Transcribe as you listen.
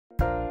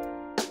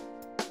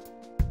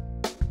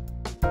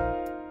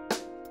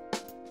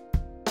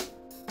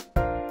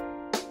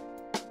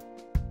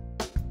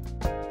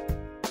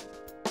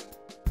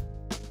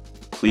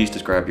please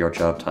describe your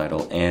job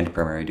title and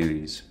primary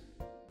duties.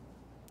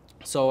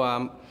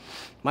 So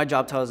my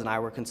job title is an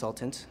eyewear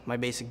consultant. My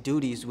basic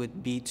duties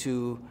would be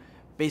to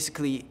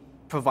basically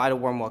provide a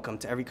warm welcome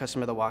to every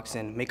customer that walks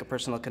in, make a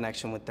personal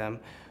connection with them.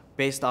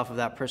 Based off of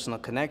that personal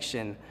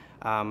connection,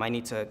 I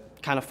need to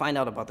kind of find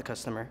out about the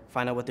customer,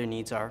 find out what their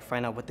needs are,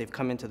 find out what they've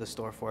come into the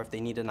store for, if they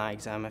need an eye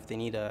exam, if they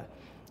need a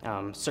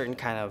certain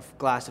kind of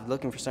glass, if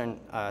looking for certain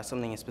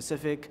something in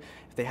specific,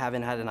 if they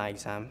haven't had an eye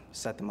exam,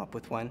 set them up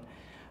with one.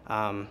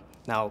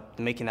 Now,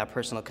 making that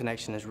personal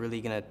connection is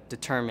really going to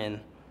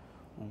determine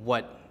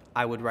what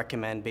I would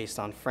recommend based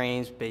on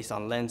frames, based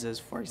on lenses.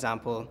 For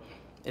example,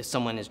 if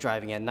someone is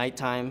driving at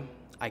nighttime,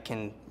 I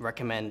can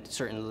recommend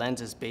certain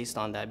lenses based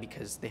on that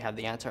because they have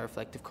the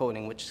anti-reflective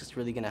coating, which is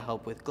really going to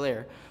help with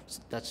glare.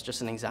 So that's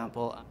just an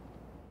example.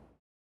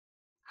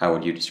 How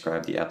would you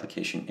describe the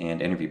application and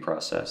interview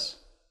process?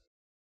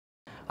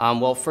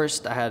 Well,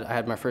 first, I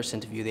had my first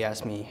interview. They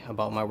asked me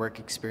about my work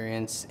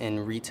experience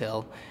in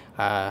retail.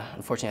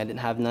 Unfortunately, I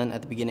didn't have none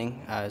at the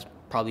beginning. It was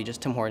probably just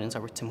Tim Hortons. I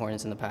worked Tim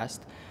Hortons in the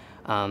past.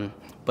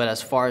 But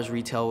as far as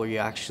retail, where you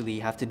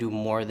actually have to do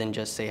more than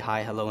just say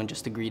hi, hello, and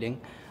just a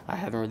greeting, I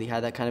haven't really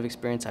had that kind of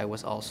experience. I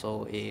was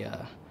also a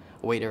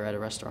waiter at a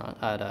restaurant,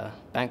 at a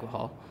banquet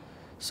hall.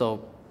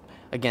 So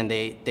again,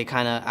 they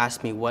kind of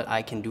asked me what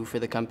I can do for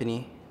the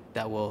company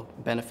that will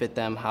benefit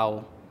them,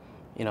 how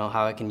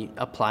I can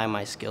apply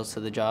my skills to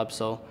the job.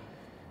 So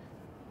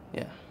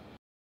yeah.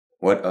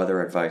 What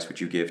other advice would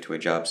you give to a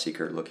job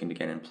seeker looking to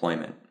get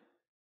employment?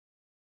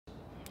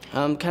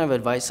 Kind of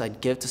advice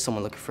I'd give to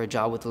someone looking for a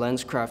job with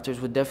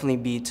Lenscrafters would definitely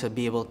be to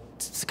be able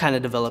to kind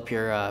of develop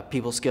your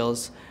people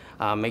skills.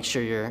 Make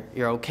sure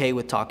you're okay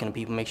with talking to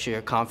people. Make sure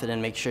you're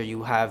confident. Make sure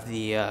you have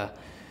the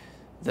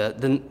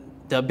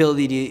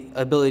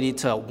ability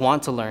to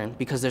want to learn,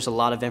 because there's a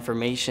lot of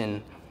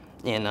information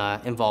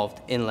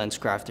involved in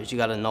Lenscrafters. You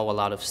got to know a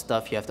lot of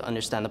stuff. You have to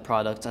understand the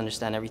products,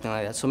 understand everything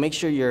like that. So make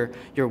sure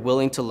you're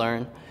willing to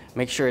learn.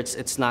 Make sure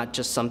it's not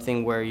just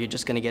something where you're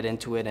just going to get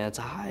into it and it's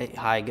a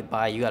hi,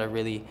 goodbye. You got to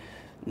really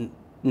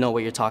know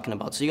what you're talking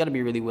about. So you got to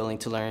be really willing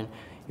to learn.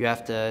 You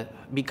have to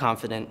be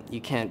confident. You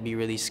can't be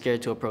really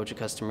scared to approach a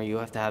customer. You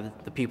have to have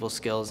the people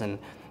skills and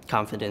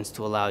confidence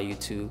to allow you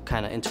to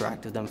kind of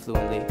interact with them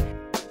fluently.